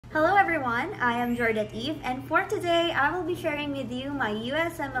Hello everyone, I am Jordan Eve, and for today I will be sharing with you my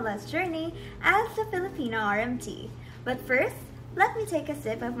USMLS journey as a Filipino RMT. But first, let me take a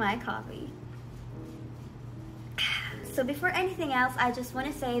sip of my coffee. So before anything else, I just want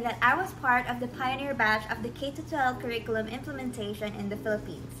to say that I was part of the pioneer batch of the K-12 curriculum implementation in the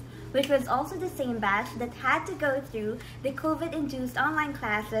Philippines, which was also the same batch that had to go through the COVID-induced online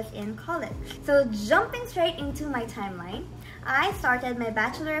classes in college. So jumping straight into my timeline, I started my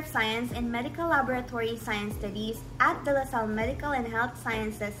Bachelor of Science in Medical Laboratory Science Studies at De La Salle Medical and Health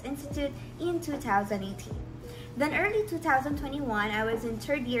Sciences Institute in 2018. Then early 2021, I was in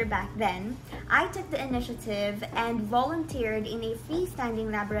third year back then, I took the initiative and volunteered in a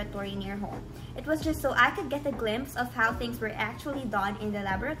freestanding laboratory near home. It was just so I could get a glimpse of how things were actually done in the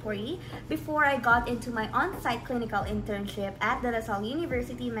laboratory before I got into my on-site clinical internship at De La Salle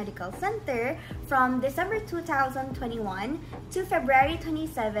University Medical Center from December 2021 to February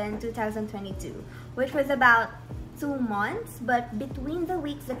 27, 2022, which was about 2 months, but between the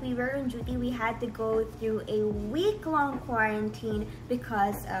weeks that we were on duty, we had to go through a week-long quarantine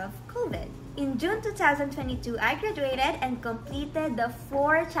because of COVID. In June 2022, I graduated and completed the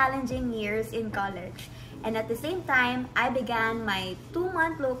 4 challenging years in college. And at the same time, I began my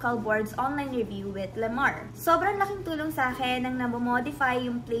 2-month local boards online review with Lamar. Sobrang laking tulong sa akin nang nabomodify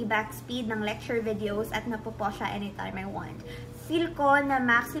yung playback speed ng lecture videos at napopo siya anytime I want. Feel ko na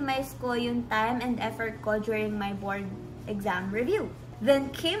maximize ko yung time and effort ko during my board exam review. Then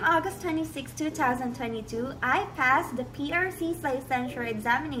came August 26, 2022, I passed the PRC's licensure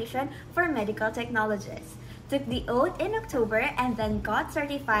examination for medical technologists. Took the oath in October and then got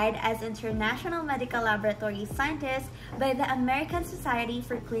certified as International Medical Laboratory Scientist by the American Society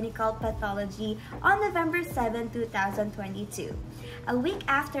for Clinical Pathology on November 7, 2022. A week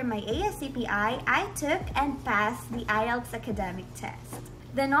after my ASCPI, I took and passed the IELTS academic test.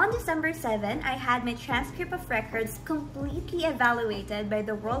 Then on December 7, I had my transcript of records completely evaluated by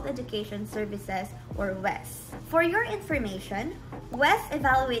the World Education Services, or WES. For your information, WES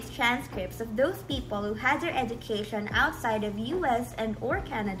evaluates transcripts of those people who had their education outside of US and or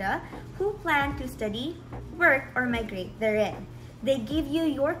Canada who plan to study, work, or migrate therein. They give you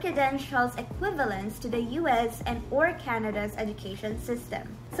your credentials equivalents to the US and or Canada's education system.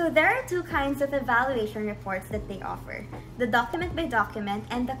 So there are 2 kinds of evaluation reports that they offer, the document by document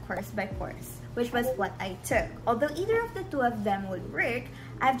and the course by course, which was what I took. Although either of the 2 of them would work,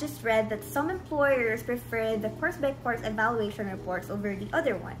 I've just read that some employers prefer the course by course evaluation reports over the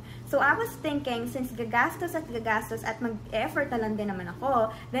other one. So I was thinking, since gagastos at mag-effort na lang din naman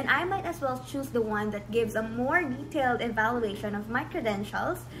ako, then I might as well choose the one that gives a more detailed evaluation of my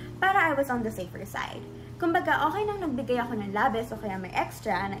credentials para I was on the safer side. Kumbaga, okay nang nagbigay ako ng labis o kaya may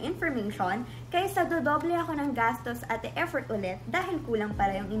extra na information kaysa dodoble ako ng gastos at effort ulit dahil kulang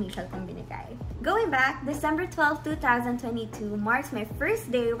pala yung initial kong binigay. Going back, December 12, 2022 marks my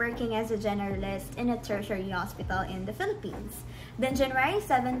first day working as a generalist in a tertiary hospital in the Philippines. Then January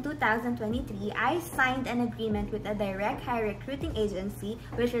 7, 2023, I signed an agreement with a direct hire recruiting agency,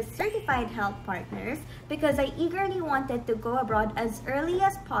 which is Certified Health Partners, because I eagerly wanted to go abroad as early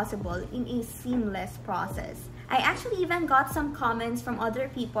as possible in a seamless process. I actually even got some comments from other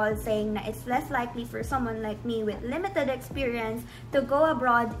people saying that it's less likely for someone like me with limited experience to go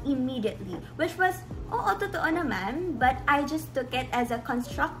abroad immediately, which was, oo, totoo naman, but I just took it as a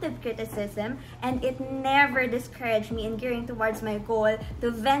constructive criticism and it never discouraged me in gearing towards my goal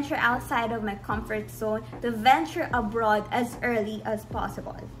to venture outside of my comfort zone, to venture abroad as early as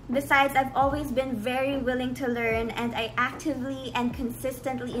possible. Besides, I've always been very willing to learn and I actively and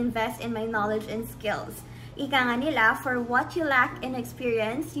consistently invest in my knowledge and skills. Ika nga nila, for what you lack in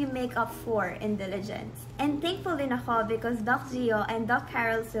experience, you make up for in diligence. And thankful din ako because Doc Gio and Doc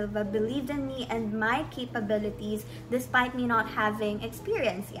Carol Silva believed in me and my capabilities despite me not having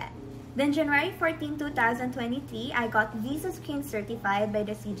experience yet. Then January 14, 2023, I got visa screen certified by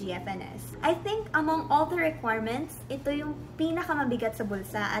the CGFNS. I think among all the requirements, ito yung pinakamabigat sa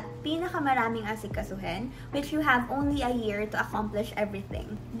bulsa at pinakamaraming asikasuhin, which you have only a year to accomplish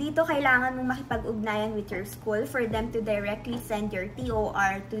everything. Dito kailangan mong makipag-ugnayan with your school for them to directly send your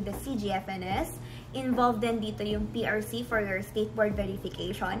TOR to the CGFNS. Involved din dito yung PRC for your state board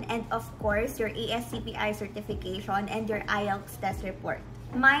verification and of course your ASCPI certification and your IELTS test report.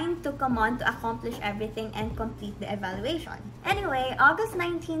 Mine took a month to accomplish everything and complete the evaluation. Anyway, August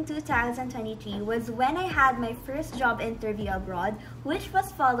 19, 2023 was when I had my first job interview abroad, which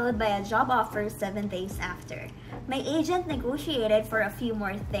was followed by a job offer 7 days after. My agent negotiated for a few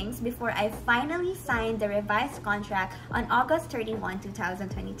more things before I finally signed the revised contract on August 31,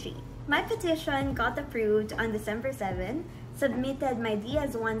 2023. My petition got approved on December 7, submitted my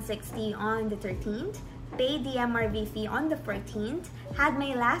DS-160 on the 13th, paid the MRV fee on the 14th, had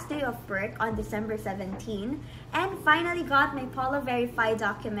my last day of work on December 17, and finally got my Polo Verify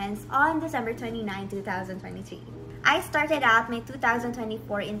documents on December 29, 2023. I started out my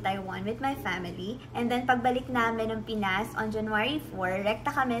 2024 in Taiwan with my family, and then pagbalik namin ng Pinas on January 4,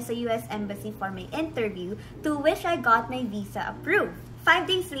 rekta kami sa US Embassy for my interview, to which I got my visa approved. 5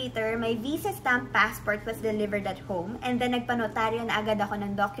 days later, my visa stamp passport was delivered at home, and then nagpanotaryo na agad ako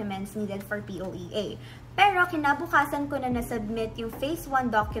ng documents needed for POEA. Pero kinabukasan ko na nasubmit yung Phase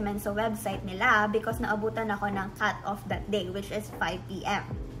 1 document sa website nila because naabutan ako ng cut-off that day, which is 5 p.m.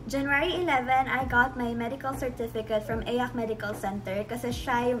 January 11, I got my medical certificate from AYAC Medical Center kasi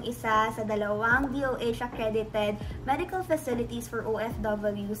siya yung isa sa dalawang DOH-accredited medical facilities for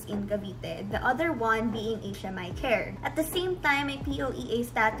OFWs in Cavite, the other one being Asia My Care. At the same time, my POEA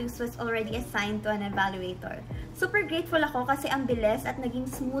status was already assigned to an evaluator. Super grateful ako kasi ang bilis at naging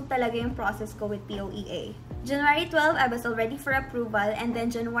smooth talaga yung process ko with POEA. January 12, I was already for approval, and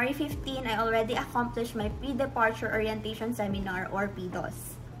then January 15, I already accomplished my Pre-Departure Orientation Seminar or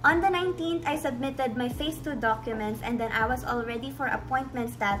PDOS. On the 19th, I submitted my Phase 2 documents, and then I was already for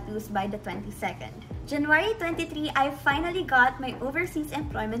appointment status by the 22nd. January 23, I finally got my Overseas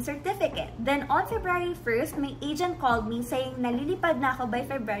Employment Certificate. Then on February 1st, my agent called me saying nalilipad na ako by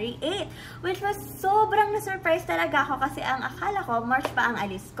February 8, which was sobrang na-surprise talaga ako kasi ang akala ko March pa ang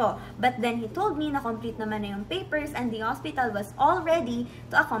alis ko. But then he told me na complete naman na yung papers and the hospital was all ready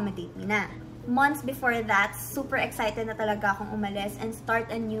to accommodate me na. Months before that, super excited na talaga akong umalis and start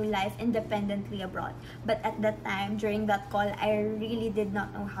a new life independently abroad. But at that time, during that call, I really did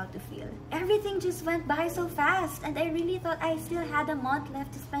not know how to feel. Everything just went by so fast, and I really thought I still had a month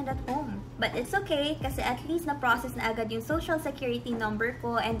left to spend at home. But it's okay, kasi at least na-process na agad yung social security number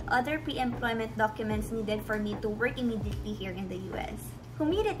ko and other pre-employment documents needed for me to work immediately here in the US.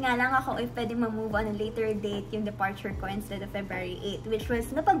 Humirit nga lang ako if pwede ma-move on a later date yung departure ko instead of February 8, which was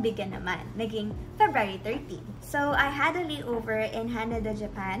napagbigyan naman, naging February 13. So, I had a layover in Haneda,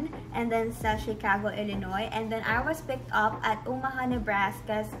 Japan, and then sa Chicago, Illinois, and then I was picked up at Omaha,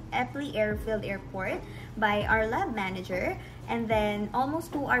 Nebraska's Eppley Airfield Airport by our lab manager, and then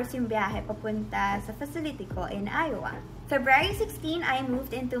almost 2 hours yung biyahe papunta sa facility ko in Iowa. February 16, I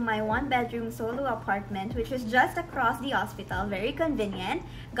moved into my 1-bedroom solo apartment, which was just across the hospital, very convenient,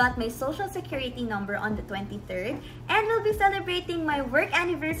 got my social security number on the 23rd, and will be celebrating my work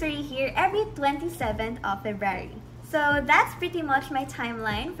anniversary here every 27th of February. So that's pretty much my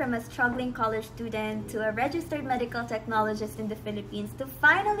timeline from a struggling college student to a registered medical technologist in the Philippines to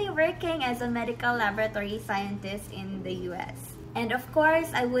finally working as a medical laboratory scientist in the US. And of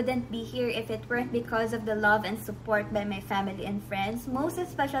course, I wouldn't be here if it weren't because of the love and support by my family and friends, most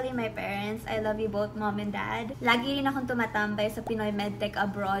especially my parents. I love you both, Mom and Dad. Lagi rin akong tumatambay sa Pinoy MedTech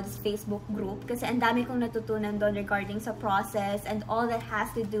Abroad's Facebook group kasi ang dami kong natutunan doon regarding sa process and all that has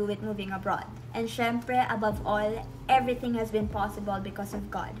to do with moving abroad. And syempre, above all, everything has been possible because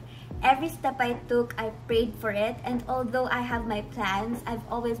of God. Every step I took, I prayed for it, and although I have my plans, I've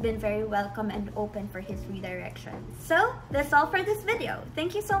always been very welcome and open for His redirection. So, that's all for this video.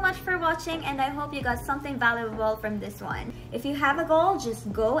 Thank you so much for watching, and I hope you got something valuable from this one. If you have a goal,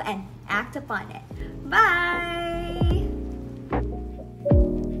 just go and act upon it. Bye!